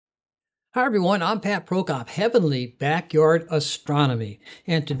Hi everyone, I'm Pat Prokop, Heavenly Backyard Astronomy.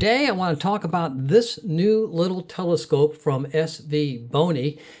 And today I want to talk about this new little telescope from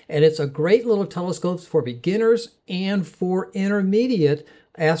SvBONY. And it's a great little telescope for beginners and for intermediate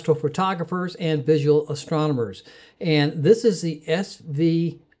astrophotographers and visual astronomers. And this is the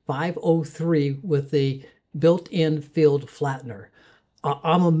SV503 with the built-in field flattener.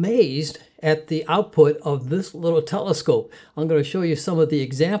 I'm amazed at the output of this little telescope. I'm going to show you some of the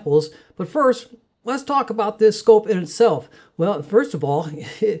examples, but first, let's talk about this scope in itself. Well, first of all,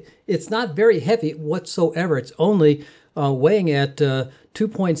 it's not very heavy whatsoever. It's only weighing at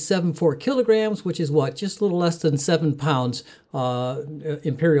 2.74 kilograms, which is what? Just a little less than 7 pounds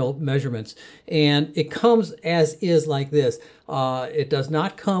imperial measurements. And it comes as is like this. It does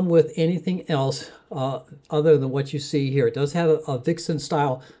not come with anything else other than what you see here. It does have a Vixen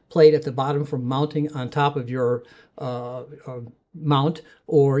style plate at the bottom for mounting on top of your mount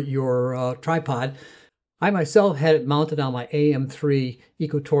or your tripod. I myself had it mounted on my AM3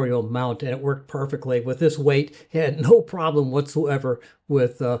 equatorial mount, and it worked perfectly. With this weight, it had no problem whatsoever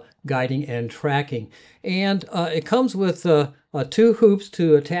with guiding and tracking. And it comes with 2 hoops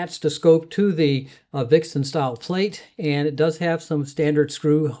to attach the scope to the Vixen style plate, and it does have some standard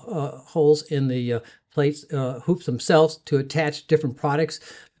screw holes in the plates, hoops themselves to attach different products.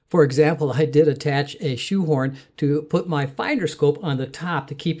 For example, I did attach a shoehorn to put my finder scope on the top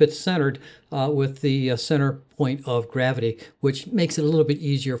to keep it centered with the center point of gravity, which makes it a little bit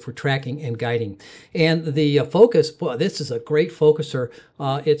easier for tracking and guiding. And the focus, boy, this is a great focuser.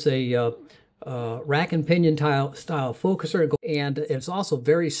 It's a rack and pinion style focuser, and it's also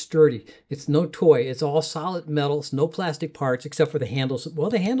very sturdy. It's no toy. It's all solid metals, no plastic parts except for the handles. Well,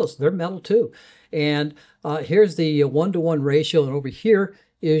 the handles, they're metal too. And here's the 1-to-1 ratio, and over here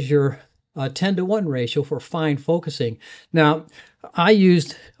is your 10-to-1 ratio for fine focusing. Now, I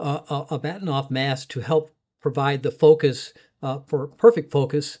used a batten-off mask to help provide the focus for perfect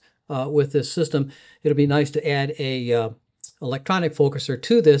focus with this system. It'll be nice to add a electronic focuser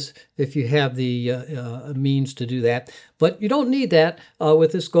to this if you have the means to do that. But you don't need that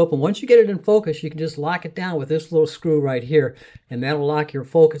with this scope. And once you get it in focus, you can just lock it down with this little screw right here. And that'll lock your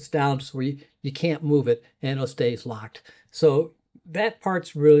focus down so you can't move it and it stays locked. So that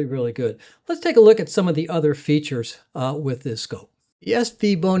part's really, really good. Let's take a look at some of the other features with this scope. The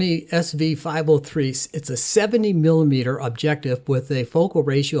SvBONY SV503, it's a 70 millimeter objective with a focal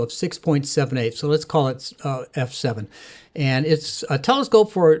ratio of 6.78. So let's call it f7. And it's a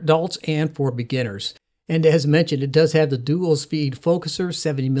telescope for adults and for beginners. And as mentioned, it does have the dual speed focuser,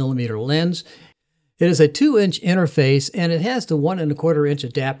 70 millimeter lens. It is a 2-inch interface, and it has the 1 1/4-inch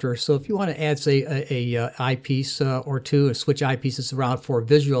adapter. So if you want to add, say, a eyepiece or two, and switch eyepieces around for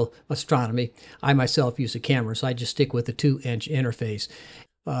visual astronomy, I myself use a camera, so I just stick with the 2-inch interface.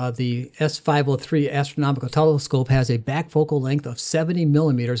 The S503 Astronomical telescope has a back focal length of 70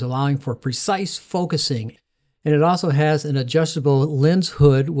 millimeters, allowing for precise focusing. And it also has an adjustable lens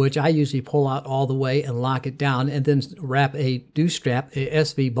hood, which I usually pull out all the way and lock it down, and then wrap a dew strap, a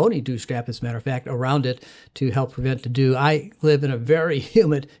SvBONY dew strap, as a matter of fact, around it to help prevent the dew. I live in a very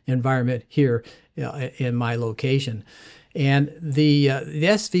humid environment here in my location. And the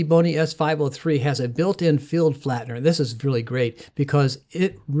SvBONY S503 has a built-in field flattener. This is really great because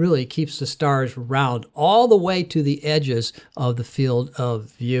it really keeps the stars round all the way to the edges of the field of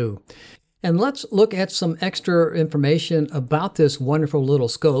view. And let's look at some extra information about this wonderful little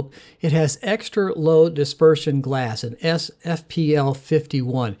scope. It has extra low dispersion glass, an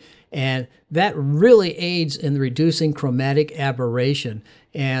FPL51, and that really aids in reducing chromatic aberration.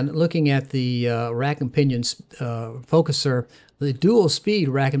 And looking at the rack and pinion focuser, the dual speed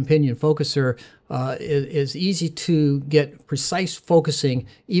rack and pinion focuser is easy to get precise focusing,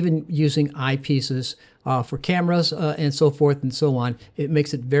 even using eyepieces. For cameras and so forth and so on. It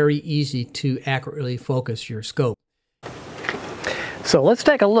makes it very easy to accurately focus your scope. So let's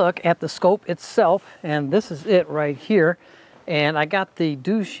take a look at the scope itself, and this is it right here. And I got the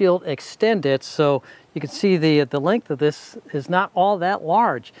dew shield extended, so you can see the length of this is not all that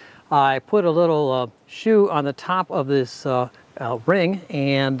large. I put a little shoe on the top of this ring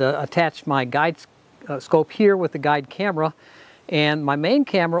and attached my guide scope here with the guide camera. And my main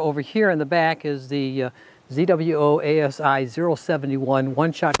camera over here in the back is the ZWO ASI 071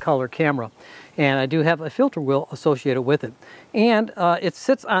 one-shot color camera. And I do have a filter wheel associated with it. And it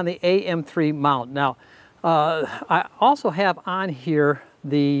sits on the AM3 mount. Now, I also have on here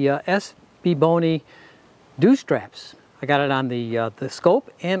the SvBONY dew straps. I got it on the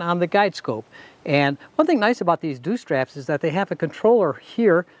scope and on the guide scope. And one thing nice about these dew straps is that they have a controller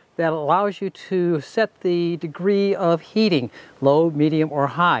here that allows you to set the degree of heating, low, medium, or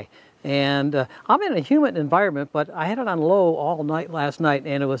high. And I'm in a humid environment, but I had it on low all night last night,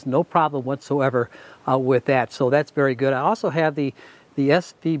 and it was no problem whatsoever with that. So that's very good. I also have the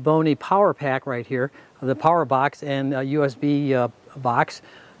SvBONY power pack right here, the power box and USB box,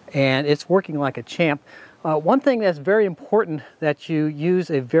 and it's working like a champ. One thing that's very important, that you use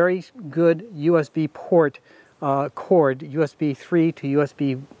a very good USB port cord, USB 3 to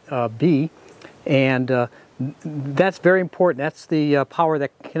USB B, and that's very important. That's the power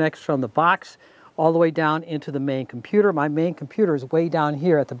that connects from the box all the way down into the main computer. My main computer is way down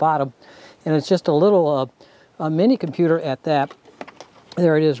here at the bottom, and it's just a little mini computer at that.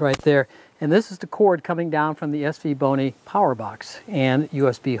 There it is right there. And this is the cord coming down from the SvBONY power box and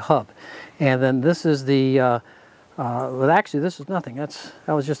USB hub. And then this is the, well, actually this is nothing. That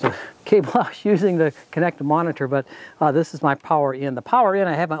was just a cable I was using to connect the monitor, but this is my power in. The power in,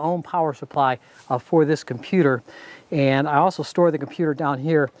 I have my own power supply for this computer, and I also store the computer down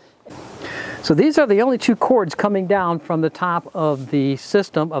here. So these are the only two cords coming down from the top of the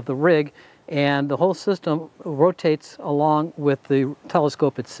system of the rig, and the whole system rotates along with the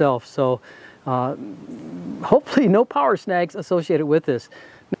telescope itself. So hopefully no power snags associated with this.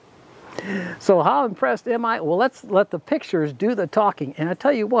 So how impressed am I? Well, let's let the pictures do the talking. And I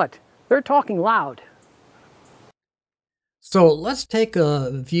tell you what, they're talking loud. So let's take a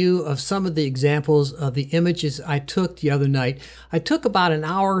view of some of the examples of the images I took the other night. I took about an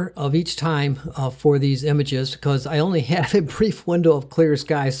hour of each time for these images because I only had a brief window of clear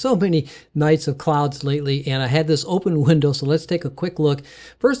skies. So many nights of clouds lately, and I had this open window, so let's take a quick look.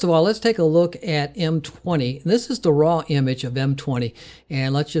 First of all, let's take a look at M20. This is the raw image of M20,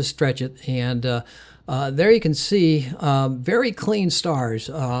 and let's just stretch it. And there you can see very clean stars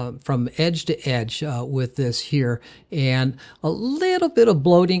from edge to edge with this here, and a little bit of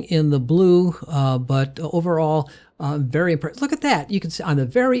bloating in the blue, but overall very impressed. Look at that. You can see on the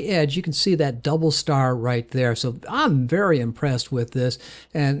very edge, you can see that double star right there. So I'm very impressed with this.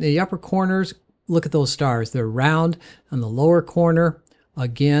 And the upper corners, look at those stars. They're round. On the lower corner,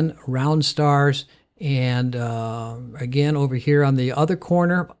 again, round stars. And again, over here on the other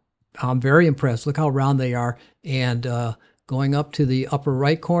corner, I'm very impressed. Look how round they are. And going up to the upper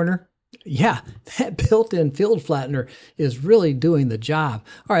right corner, yeah, that built-in field flattener is really doing the job.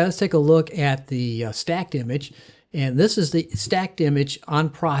 All right, let's take a look at the stacked image. And this is the stacked image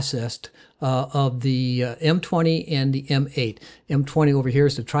unprocessed of the M20 and the M8. M20 over here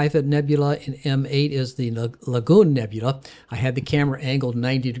is the Trifid Nebula, and M8 is the Lagoon Nebula. I had the camera angled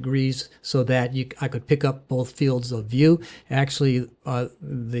 90 degrees so that I could pick up both fields of view. Actually,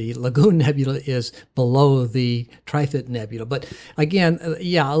 the Lagoon Nebula is below the Trifid Nebula. But again,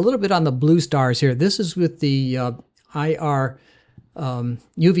 yeah, a little bit on the blue stars here. This is with the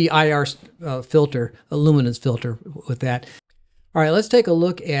UV IR filter, a luminance filter with that. All right, let's take a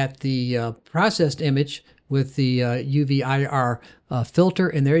look at the processed image with the UV IR filter,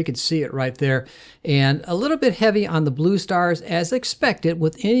 and there you can see it right there. And a little bit heavy on the blue stars, as expected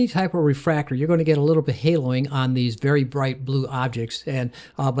with any type of refractor. You're going to get a little bit haloing on these very bright blue objects, and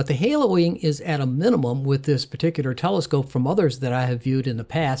but the haloing is at a minimum with this particular telescope from others that I have viewed in the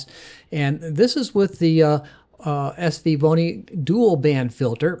past. And this is with the SvBONY dual band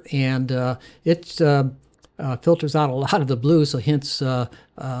filter, and it filters out a lot of the blue, so hence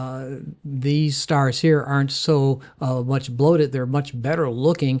these stars here aren't so much bloated. They're much better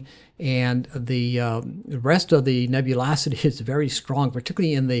looking, and the rest of the nebulosity is very strong,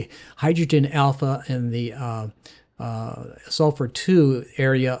 particularly in the hydrogen alpha and the sulfur 2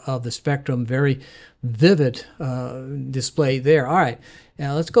 area of the spectrum. Very vivid display there. All right,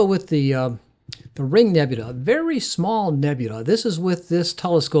 now let's go with the Ring Nebula, a very small nebula. This is with this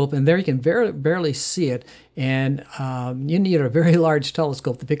telescope, and there you can barely see it, and you need a very large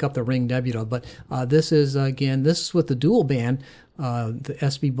telescope to pick up the Ring Nebula. But this is, again, this is with the dual band, the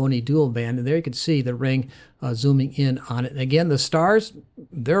SvBONY dual band, and there you can see the ring zooming in on it. And again, the stars,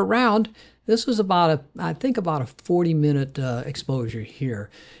 they're round. This was about I think about a 40-minute exposure here.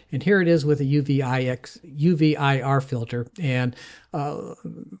 And here it is with a UV IR filter, and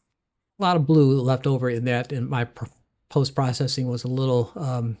a lot of blue left over in that, and my post-processing was a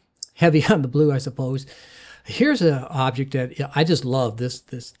little heavy on the blue, I suppose. Here's an object that I just love,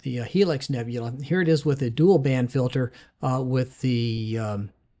 the Helix Nebula. Here it is with a dual band filter with the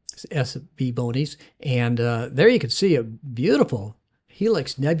SvBONYs, and there you can see a beautiful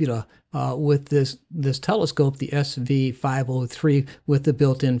Helix Nebula with this telescope, the SV503, with the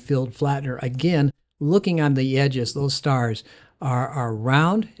built-in field flattener. Again, looking on the edges, those stars are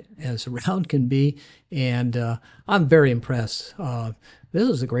round as round can be, and I'm very impressed. This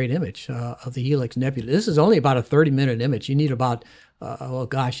is a great image of the Helix Nebula. This is only about a 30-minute image. You need about oh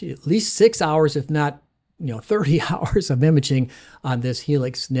gosh, at least 6 hours, if not 30 hours of imaging on this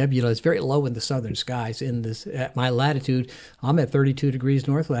Helix Nebula. It's very low in the southern skies. At my latitude, I'm at 32 degrees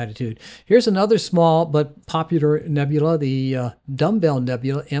north latitude. Here's another small but popular nebula, the Dumbbell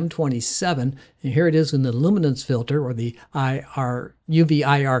Nebula M27. And here it is in the luminance filter, or the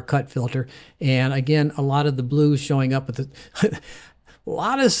UV IR cut filter. And again, a lot of the blues showing up with the a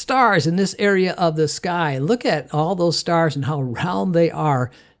lot of stars in this area of the sky. Look at all those stars and how round they are.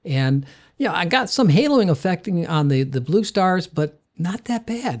 And I got some haloing affecting on the blue stars, but not that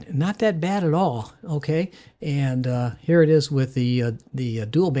bad. Not that bad at all, okay? And here it is with the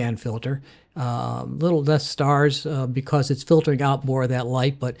dual band filter. Little less stars because it's filtering out more of that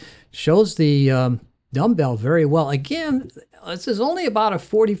light, but shows the dumbbell very well. Again, this is only about a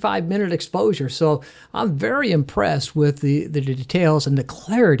 45-minute exposure, so I'm very impressed with the details and the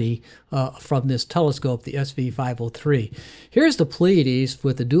clarity from this telescope, the SV503. Here's the Pleiades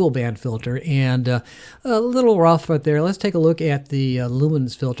with the dual band filter, and a little rough right there. Let's take a look at the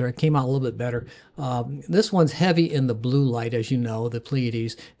luminance filter. It came out a little bit better. This one's heavy in the blue light, as you know, the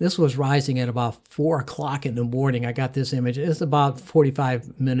Pleiades. This was rising at about 4 o'clock in the morning. I got this image. It's about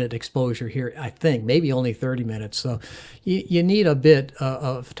 45-minute exposure here, I think, maybe only 30 minutes. So you need a bit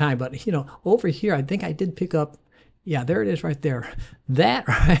of time. But, over here, I think I did pick up, yeah, there it is right there. That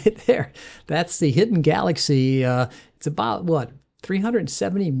right there, that's the hidden galaxy. It's about, what,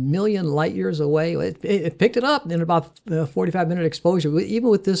 370 million light years away. It picked it up in about 45-minute exposure, even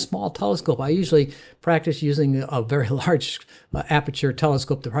with this small telescope. I usually practice using a very large aperture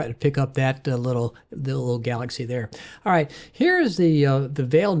telescope to try to pick up that little galaxy there. All right, here's the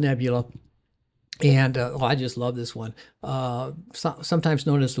Veil Nebula. And I just love this one. Sometimes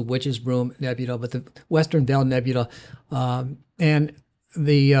known as the Witch's Broom Nebula, but the Western Veil Nebula. And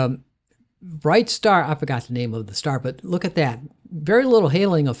the bright star, I forgot the name of the star, but look at that. Very little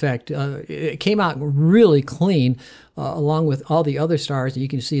haloing effect. It came out really clean, along with all the other stars. You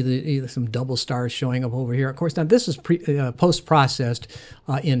can see some double stars showing up over here. Of course, now this is post-processed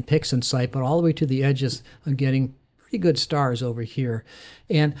in PixInsight, but all the way to the edges of getting pretty good stars over here.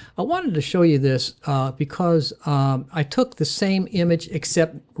 And I wanted to show you this because I took the same image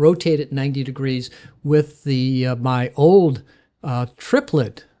except rotated 90 degrees with my old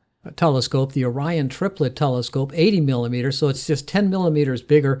triplet telescope, the Orion triplet telescope, 80 millimeters, so it's just 10 millimeters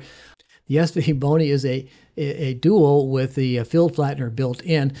bigger. The SvBONY is a dual with the field flattener built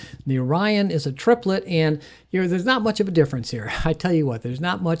in. The Orion is a triplet, and there's not much of a difference here. I tell you what, there's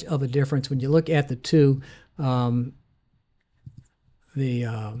not much of a difference when you look at the two. When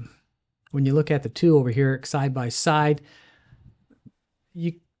you look at the two over here side by side,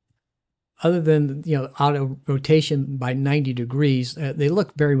 other than out of rotation by 90 degrees, they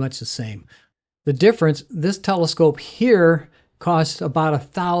look very much the same. The difference, this telescope here costs about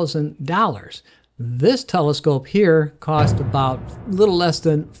 $1,000. This telescope here cost about a little less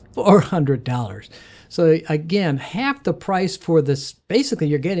than $400. So again, half the price for this. Basically,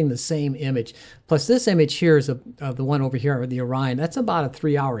 you're getting the same image. Plus, this image here is the one over here, the Orion. That's about a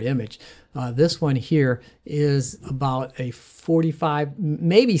 3-hour image. This one here is about a 45,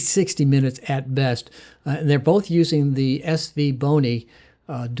 maybe 60 minutes at best. And they're both using the SvBONY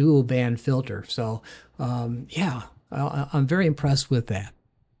dual band filter. So yeah, I'm very impressed with that.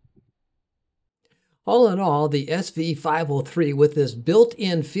 All in all, the SV503 with this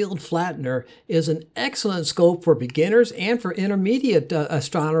built-in field flattener is an excellent scope for beginners and for intermediate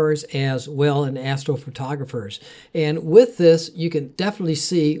astronomers as well, and astrophotographers. And with this, you can definitely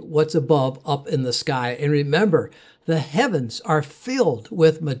see what's above up in the sky. And remember, the heavens are filled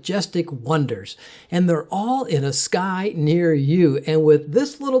with majestic wonders, and they're all in a sky near you. And with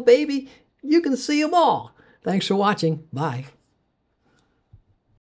this little baby, you can see them all. Thanks for watching. Bye.